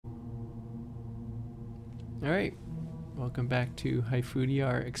Alright, welcome back to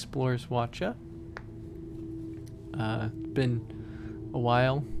Hyfudiar Explores Wotja. It's been a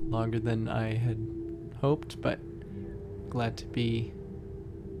while, longer than I had hoped, but glad to be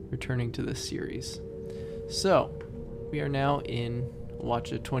returning to this series. So, we are now in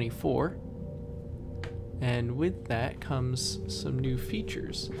Wotja 24, and with that comes some new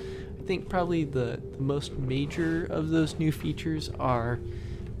features. I think probably the most major of those new features are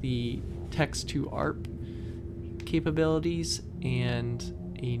the text to ARP capabilities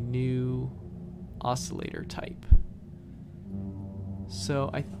and a new oscillator type. So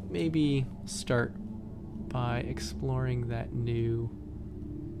I think maybe start by exploring that new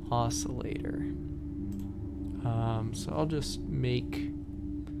oscillator. So I'll just make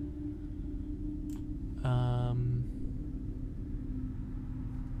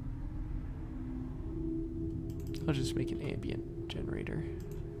an ambient generator.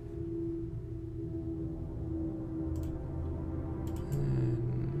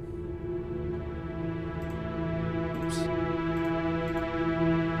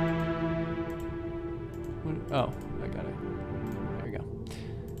 Oh, I got it. There we go.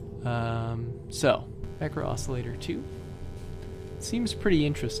 So, Macro Oscillator 2. Seems pretty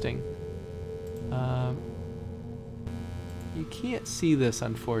interesting. You can't see this,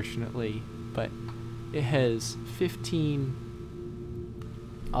 unfortunately, but it has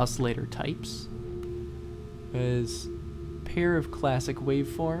 15 oscillator types. There's a pair of classic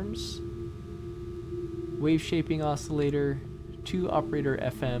waveforms, wave shaping oscillator, 2 operator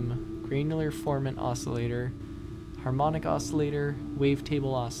FM, granular formant oscillator, harmonic oscillator,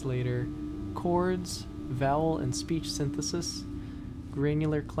 wavetable oscillator, chords, vowel and speech synthesis,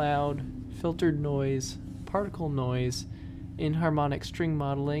 granular cloud, filtered noise, particle noise, inharmonic string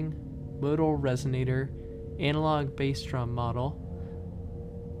modeling, modal resonator, analog bass drum model,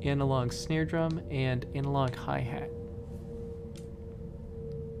 analog snare drum, and analog hi-hat.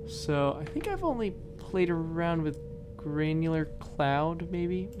 So I think I've only played around with granular cloud,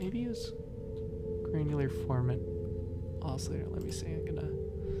 maybe it was granular formant oscillator. Let me see, I'm gonna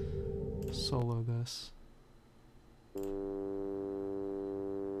solo this.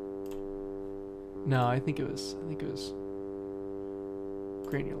 No, I think it was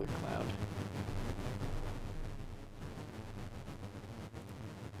granular cloud.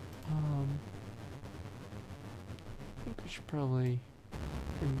 I think we should probably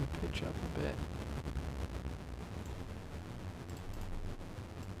bring the pitch up a bit.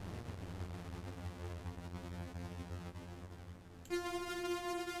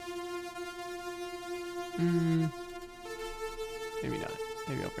 Maybe not.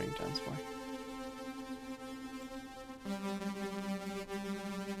 Maybe I'll bring it down some more.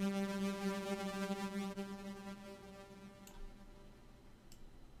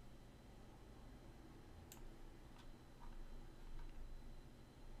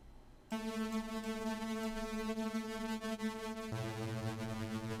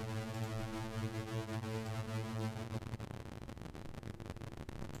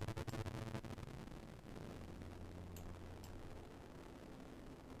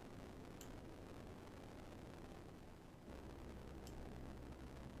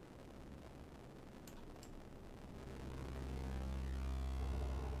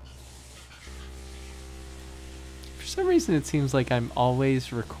 For some reason it seems like I'm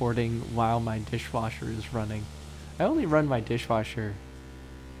always recording while my dishwasher is running. I only run my dishwasher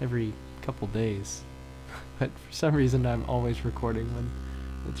every couple days, but for some reason I'm always recording when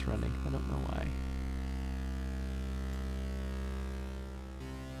it's running. I don't know why.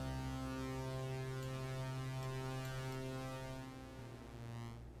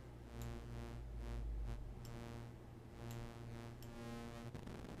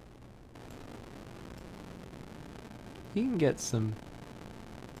 You can get some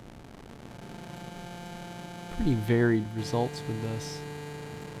pretty varied results with this.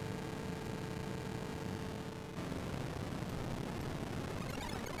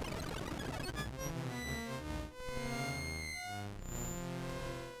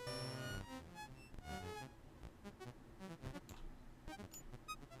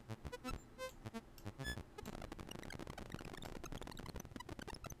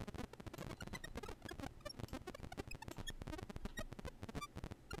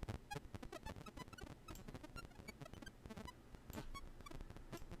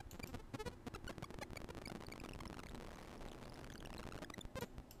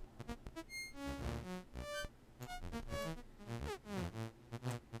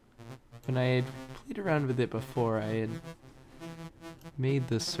 When I had played around with it before, I had made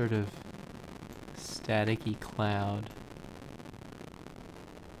this sort of staticky cloud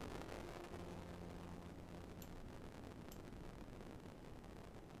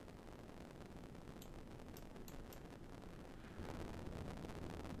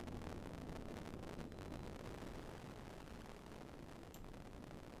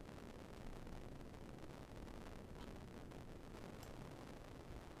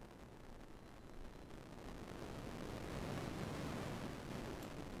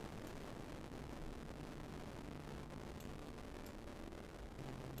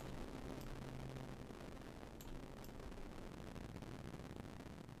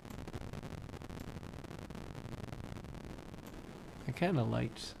I kind of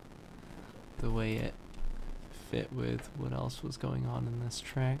liked the way it fit with what else was going on in this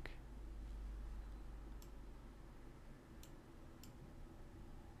track.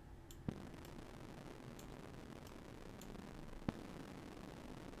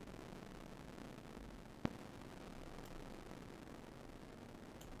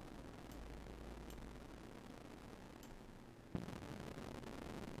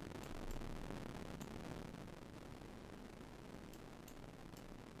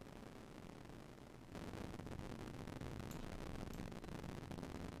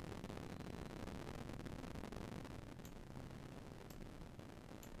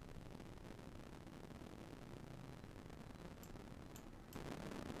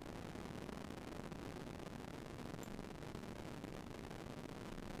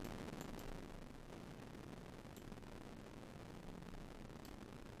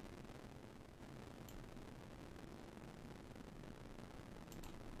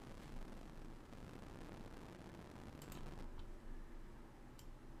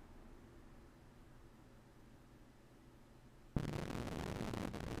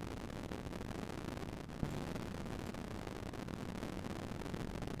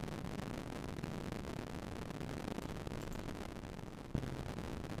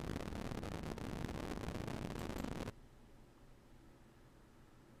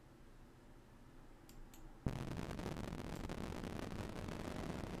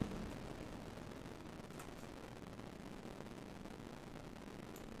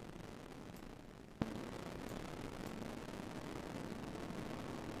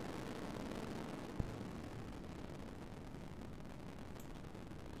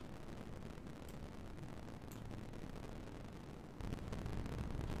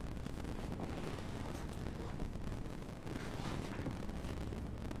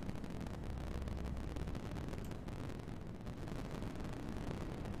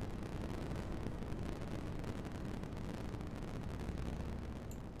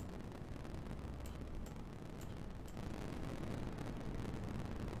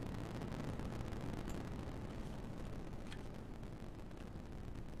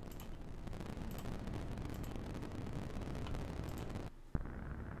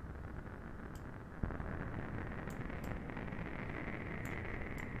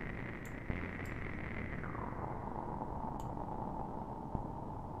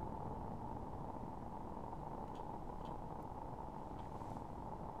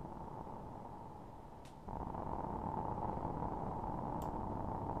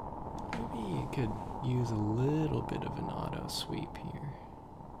 Could use a little bit of an auto sweep here.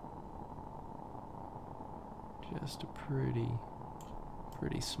 Just a pretty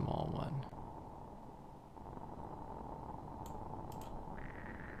small one.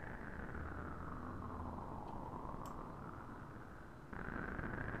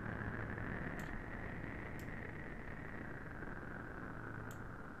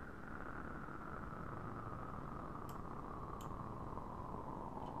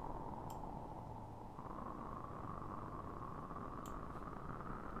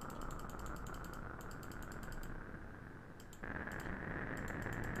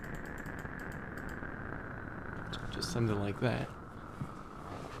 Just something like that,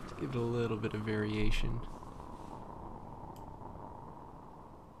 to give it a little bit of variation.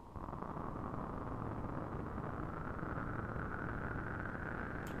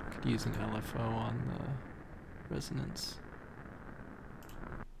 Could use an LFO on the resonance.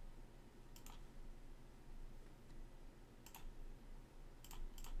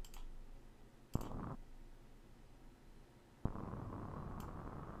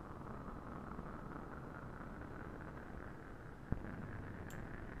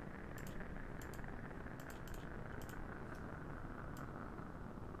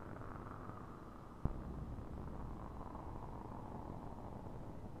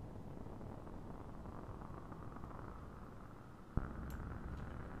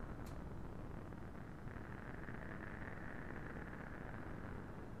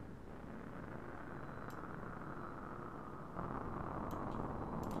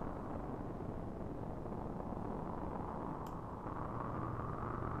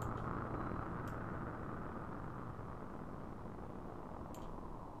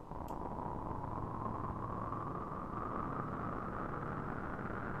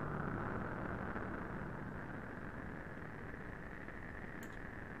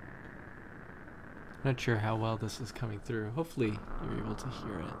 Not sure how well this is coming through. Hopefully you're able to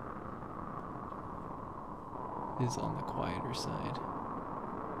hear it. It is on the quieter side.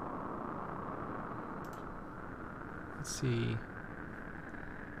 Let's see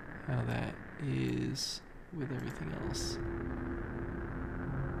how that is with everything else.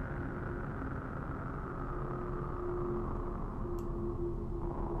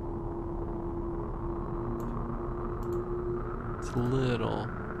 a little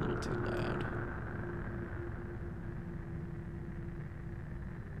too loud.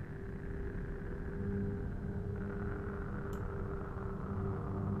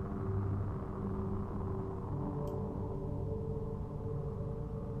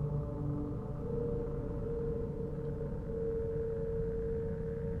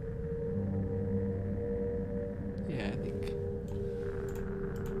 Yeah, I think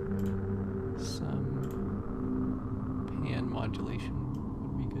some pan modulation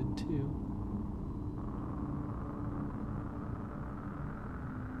would be good too.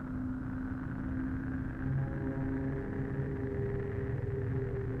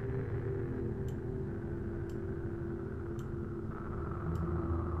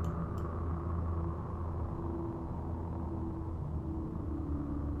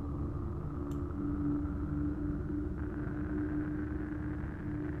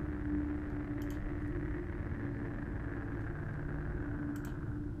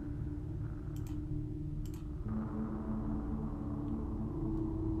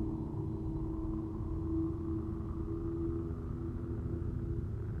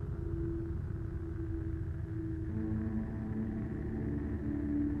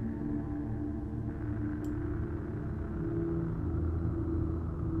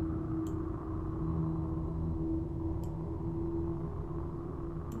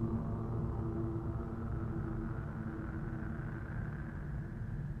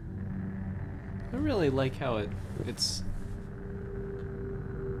 I really like how it's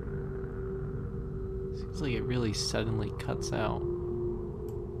seems like it really suddenly cuts out.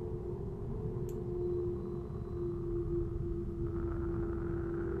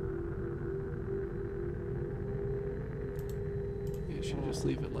 Maybe I should just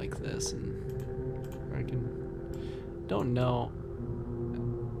leave it like this, and or I don't know.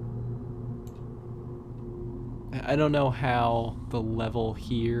 I don't know how the level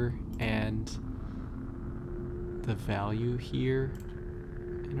here and the value here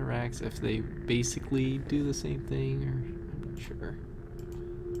interacts, if they basically do the same thing, or I'm not sure.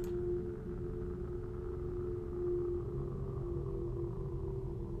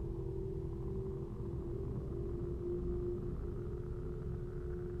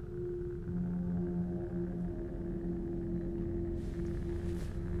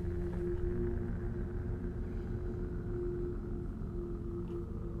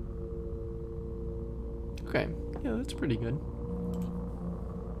 Okay, yeah, that's pretty good.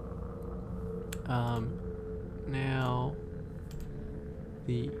 Now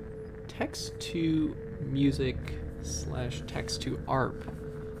the text to music / text to ARP,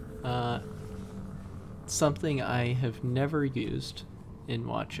 something I have never used in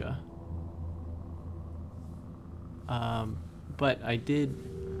Wotja, but I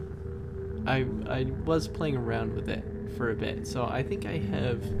was playing around with it for a bit, so I think I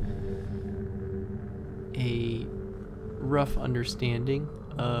have a rough understanding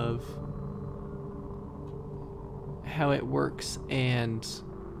of how it works and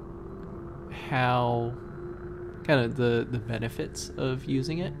how kind of the benefits of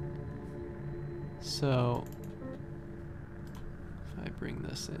using it. So if I bring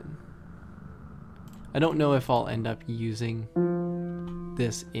this in, I don't know if I'll end up using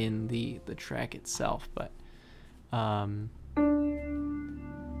this in the track itself, but let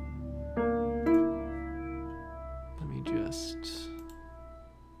me just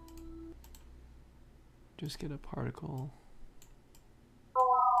get a particle.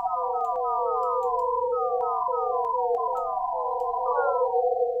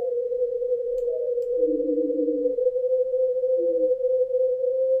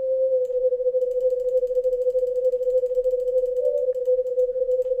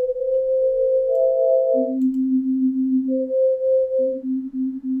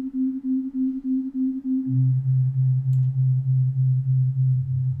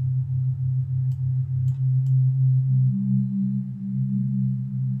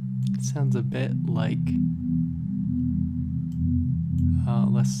 Sounds a bit like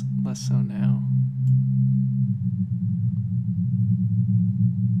less so now.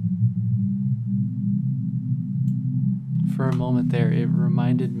 For a moment there, it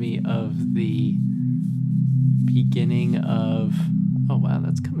reminded me of the beginning of, oh wow,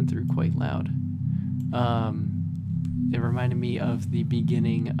 that's coming through quite loud. It reminded me of the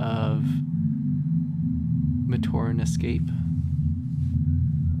beginning of Matoran Escape.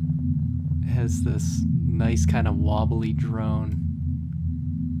 It has this nice kind of wobbly drone.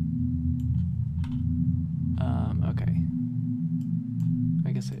 Okay.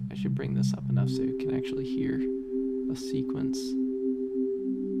 I guess I should bring this up enough so you can actually hear a sequence.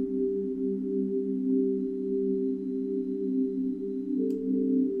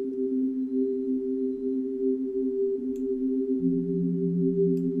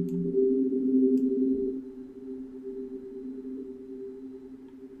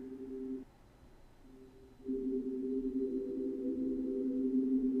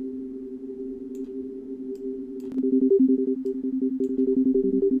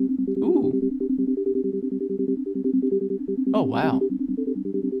 wow.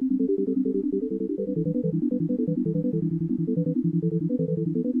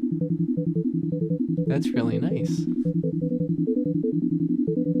 That's really nice.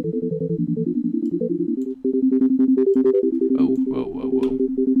 Oh, whoa, whoa, whoa.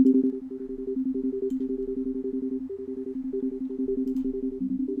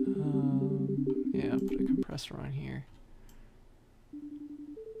 Yeah, put a compressor on here.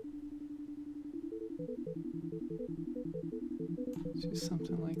 Do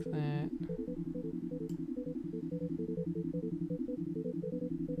something like that.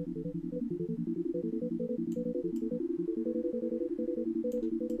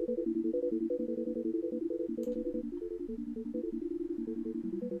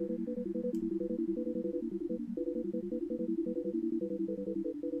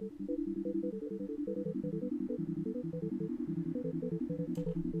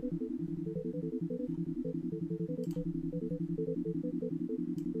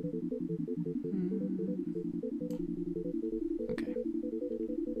 Okay.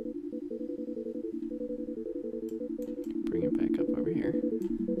 Bring it back up over here.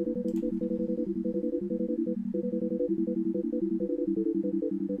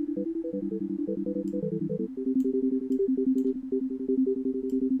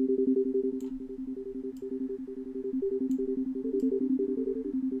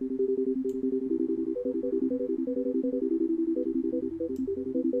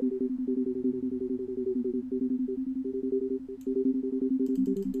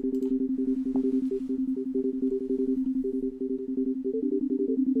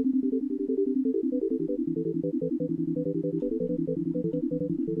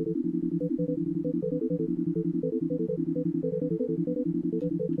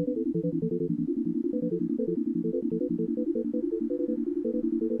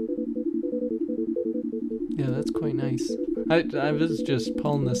 Yeah, that's quite nice. I was just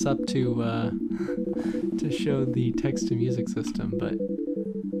pulling this up to show the text to music system, but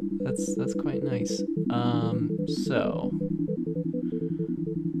that's quite nice. So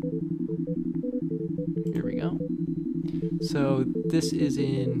here we go. So this is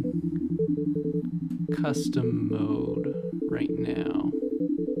in custom mode right now.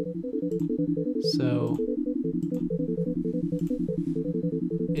 So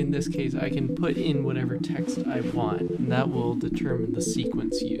in this case, I can put in whatever text I want, and that will determine the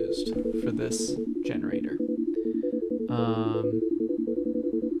sequence used for this generator.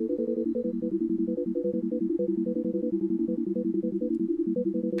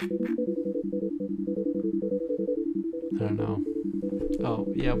 I don't know. Oh,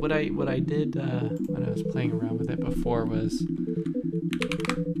 yeah, what I did when I was playing around with it before was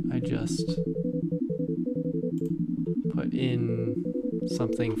I just put in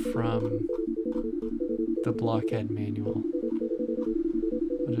something from the blockhead manual.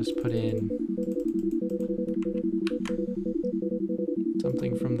 I'll just put in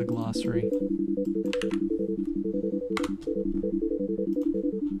something from the glossary.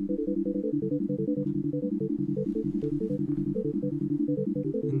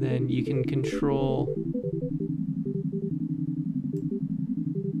 And then you can control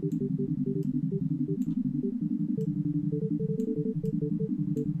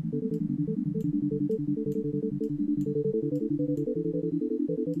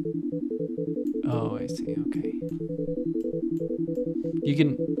oh, I see, okay. You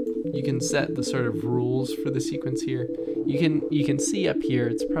can set the sort of rules for the sequence here. You can see up here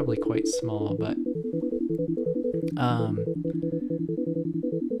it's probably quite small, but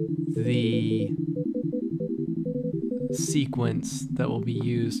the sequence that will be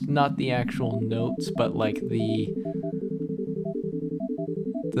used, not the actual notes, but like the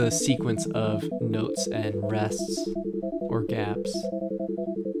sequence of notes and rests or gaps,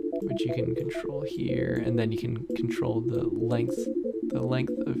 which you can control here, and then you can control the length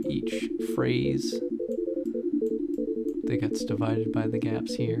of each phrase that gets divided by the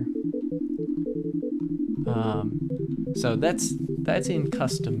gaps here. So that's in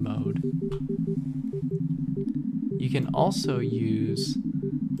custom mode. You can also use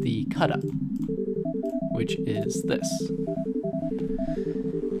the cut-up, which is this.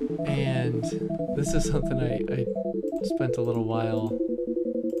 And this is something I spent a little while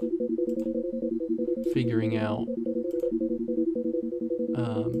figuring out.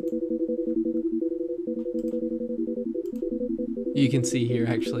 You can see here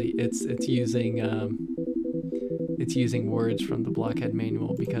actually it's using words from the blockhead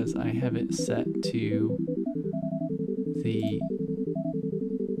manual because I have it set to the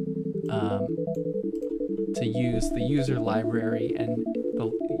to use the user library, and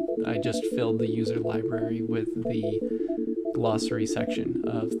I just filled the user library with the glossary section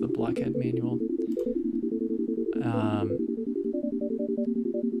of the Blockhead manual.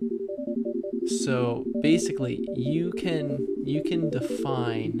 So basically, you can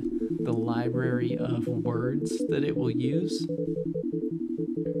define the library of words that it will use,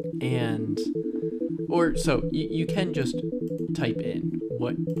 so you can just type in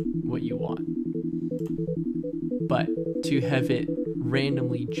what you want, but to have it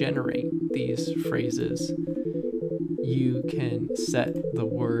randomly generate these phrases, you can set the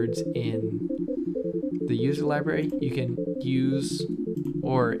words in the user library. You can use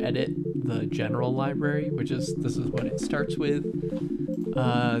or edit the general library, this is what it starts with.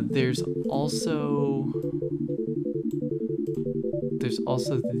 There's also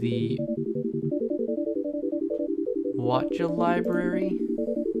the Wotja library,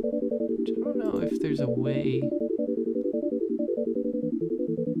 which I don't know if there's a way.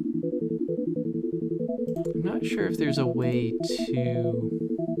 I'm not sure if there's a way to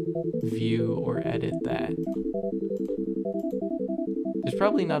view or edit that. There's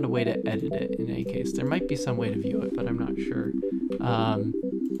probably not a way to edit it in any case. There might be some way to view it, but I'm not sure.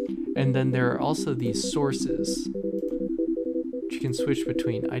 And then there are also these sources, which you can switch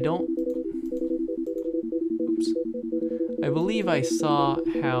between. I believe I saw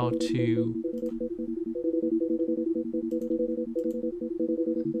how to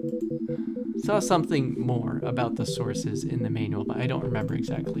something more about the sources in the manual, but I don't remember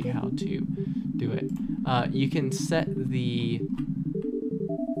exactly how to do it. You can set the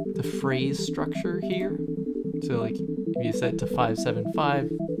phrase structure here. So like if you set to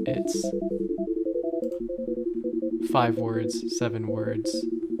 575, it's 5 words, 7 words,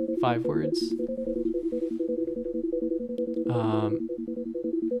 5 words.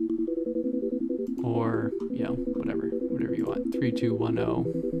 Or whatever you want. 32101.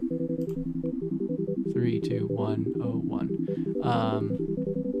 32101.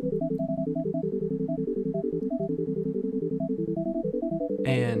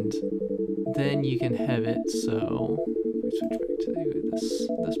 And then you can have it so we switch back to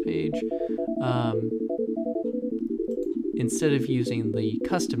this page. Instead of using the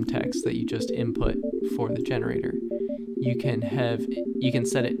custom text that you just input for the generator, you can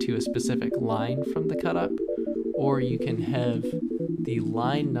set it to a specific line from the cutup, or you can have the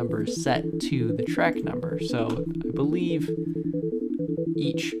line number set to the track number. So I believe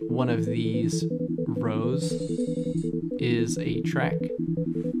each one of these rows is a track.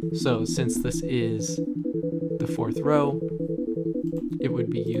 So since this is the 4th row, it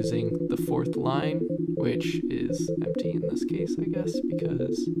would be using the 4th line, which is empty in this case, I guess,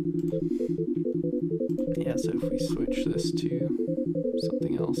 because yeah, so if we switch this to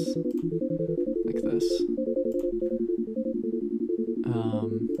something else like this,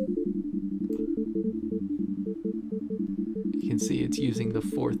 you can see it's using the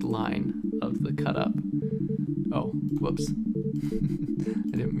 4th line of the cutup. Oh, whoops.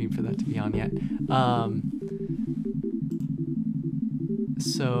 I didn't mean for that to be on yet.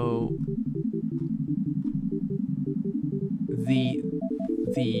 So the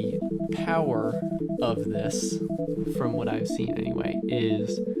power of this, from what I've seen anyway,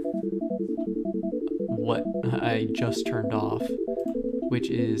 is what I just turned off, which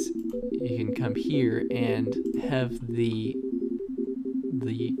is you can come here and have the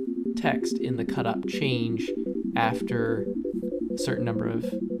text in the cutup change after a certain number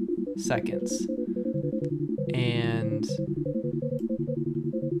of seconds. And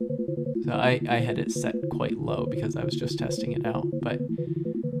so I had it set quite low because I was just testing it out, but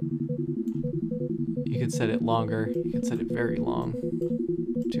you could set it longer, you could set it very long,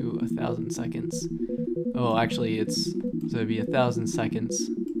 to 1,000 seconds. Oh, actually so it'd be 1,000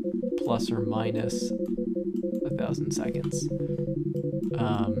 seconds plus or minus 1,000 seconds.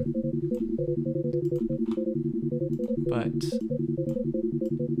 But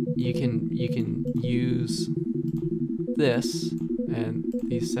you can use this and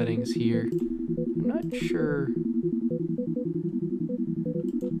these settings here. I'm not sure.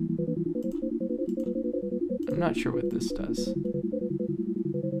 I'm not sure what this does.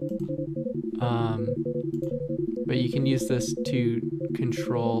 But you can use this to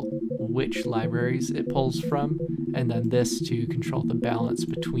control which libraries it pulls from, and then this to control the balance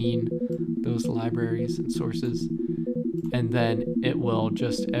between those libraries and sources. And then it will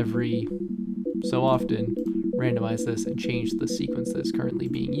just every so often randomize this and change the sequence that's currently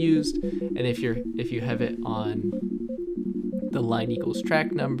being used. And if you have it on the line equals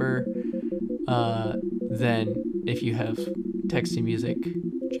track number, then if you have text to music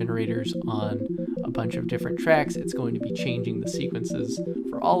generators on a bunch of different tracks, it's going to be changing the sequences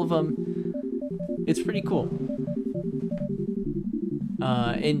for all of them. It's pretty cool.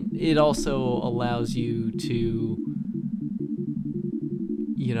 And it also allows you to,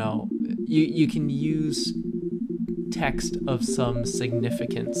 you know, you can use text of some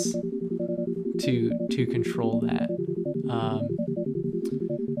significance to control that,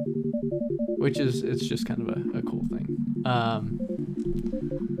 which is, it's just kind of a cool thing.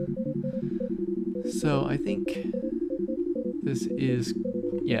 So I think this is,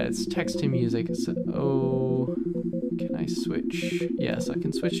 yeah, it's text to music. So, oh, can I switch? Yes, I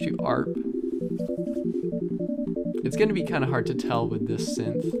can switch to ARP. It's going to be kind of hard to tell with this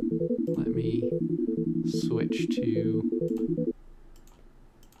synth. Let me switch to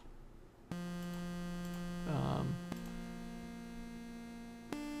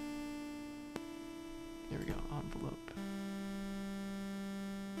there we go, envelope.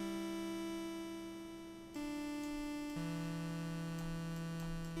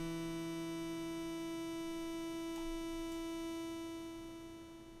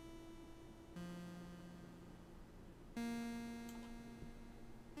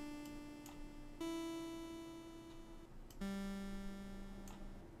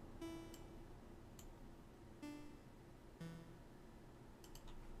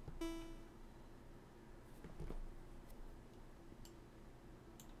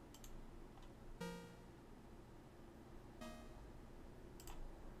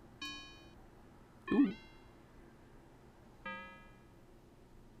 Ooh.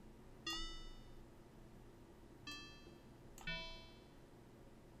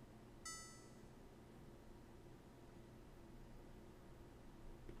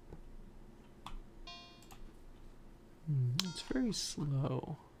 It's very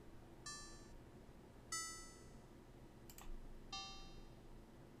slow.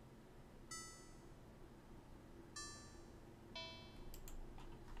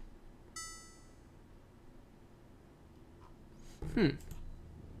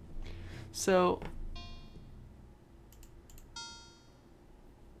 So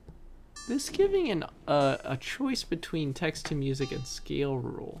this giving a choice between text to music and scale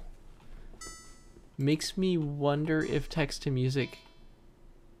rule makes me wonder if text to music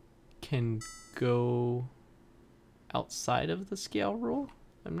can go outside of the scale rule.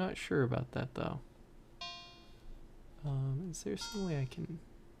 I'm not sure about that though. Is there some way I can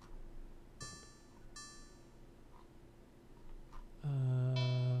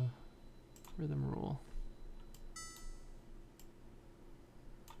rhythm rule?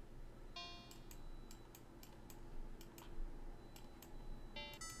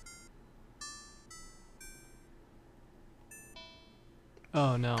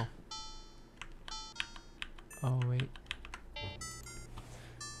 Oh no. Oh wait.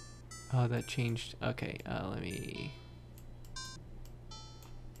 Oh, that changed. Okay, let me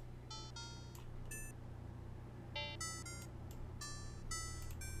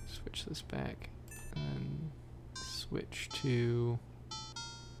switch this back and switch to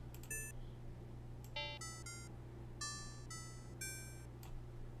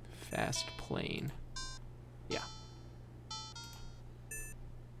fast plane. Yeah.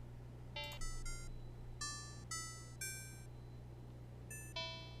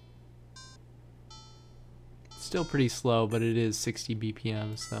 Still pretty slow, but it is 60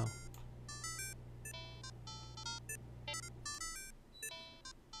 BPM, so.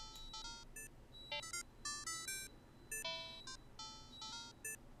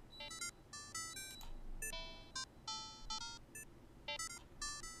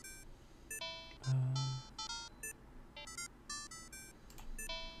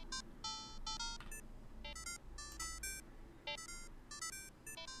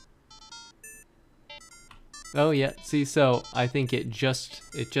 Oh yeah, see, so I think it just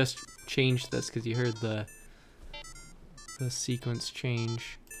changed this because you heard the sequence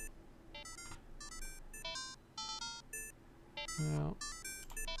change. No.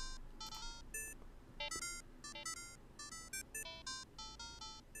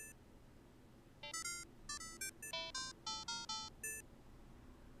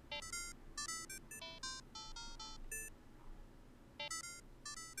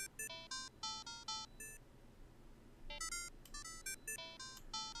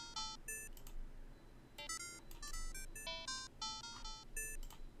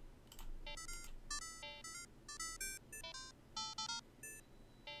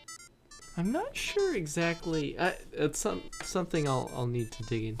 I'm not sure exactly. It's something I'll need to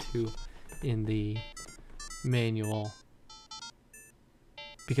dig into in the manual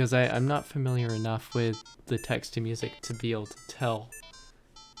because I'm not familiar enough with the text to music to be able to tell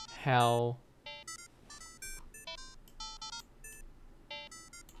how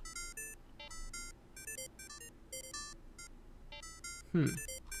Hmm.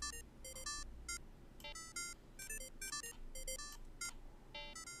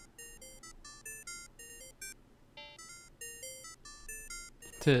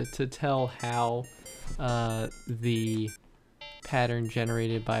 To tell how the pattern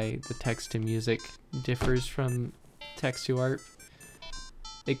generated by the text to music differs from text to art.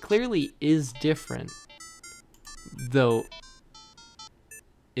 It clearly is different, though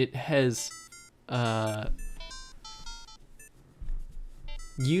it has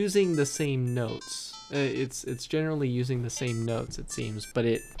using the same notes. It's generally using the same notes, it seems, but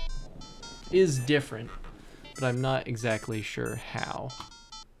it is different, but I'm not exactly sure how.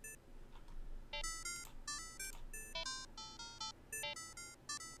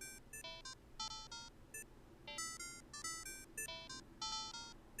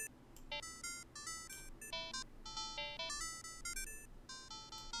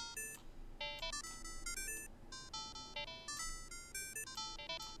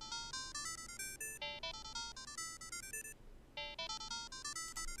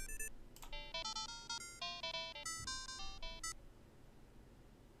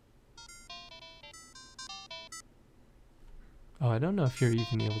 Oh, I don't know if you're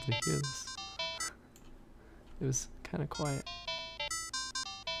even able to hear this. It was kind of quiet.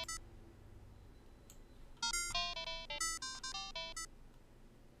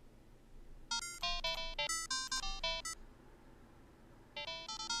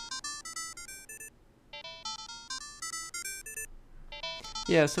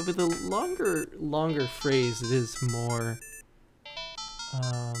 Yeah, so with a longer phrase, it is more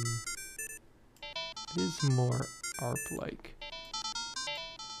ARP-like.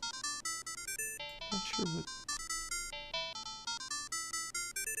 Not sure what.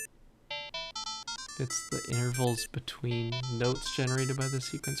 It's the intervals between notes generated by the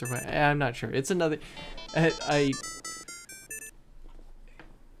sequence, or what? I'm not sure. It's another.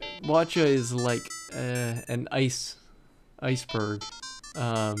 Wotja is like an iceberg.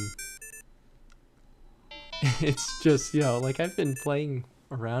 It's just, you know, like I've been playing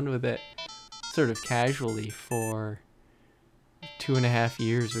around with it sort of casually for 2.5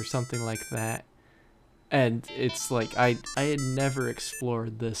 years or something like that. And it's like I had never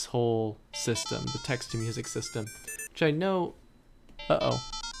explored this whole system, the text to music system, which I know. Uh-oh.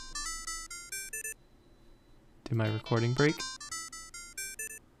 Did my recording break?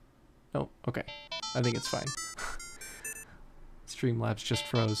 Oh, okay. I think it's fine. Streamlabs just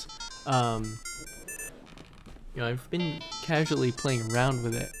froze. You know, I've been casually playing around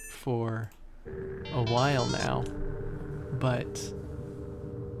with it for a while now, but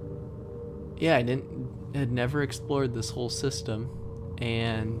yeah, had never explored this whole system,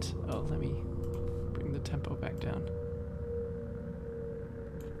 and oh, let me bring the tempo back down.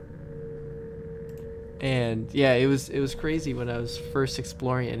 And yeah, it was crazy when I was first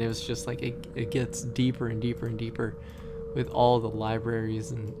exploring it, and it was just like it gets deeper and deeper and deeper with all the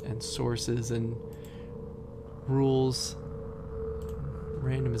libraries and sources and rules,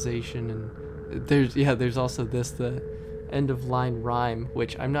 randomization, and there's also the end of line rhyme,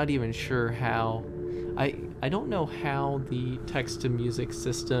 which I'm not even sure how. I don't know how the text to music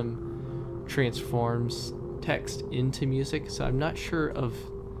system transforms text into music, so I'm not sure of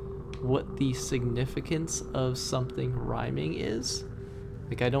what the significance of something rhyming is.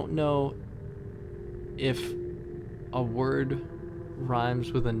 Like, I don't know if a word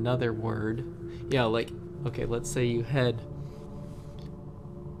rhymes with another word. Yeah, like, okay, let's say you had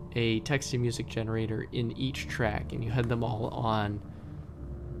a text to music generator in each track and you had them all on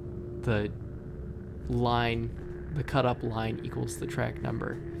the line, the cut up line equals the track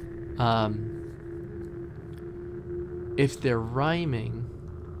number. If they're rhyming,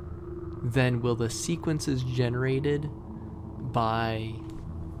 then will the sequences generated by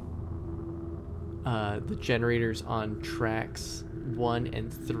the generators on tracks 1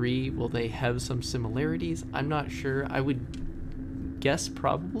 and 3, will they have some similarities? I'm not sure. I would guess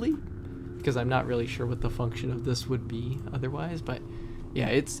probably, because I'm not really sure what the function of this would be otherwise. But yeah,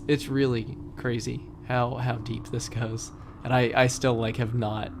 it's really crazy how deep this goes, and I still like have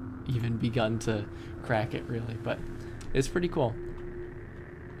not even begun to crack it really, but it's pretty cool.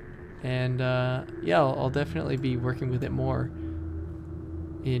 And yeah, I'll definitely be working with it more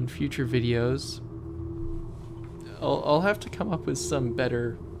in future videos. I'll have to come up with some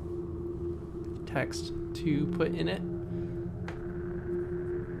better text to put in it.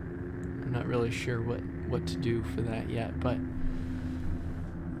 I'm not really sure what to do for that yet, but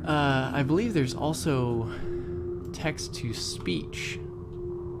I believe there's also text to speech.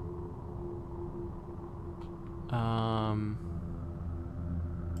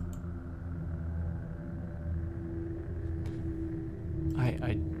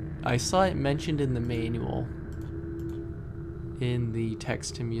 I saw it mentioned in the manual in the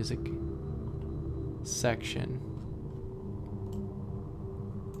text to music section.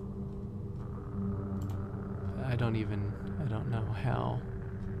 I don't know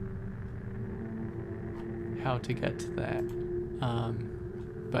how to get to that.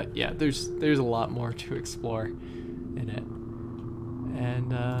 But yeah, there's a lot more to explore in it.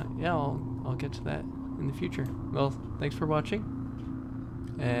 And yeah, I'll get to that in the future. Well, thanks for watching.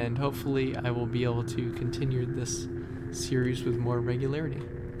 And hopefully I will be able to continue this series with more regularity.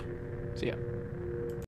 See ya.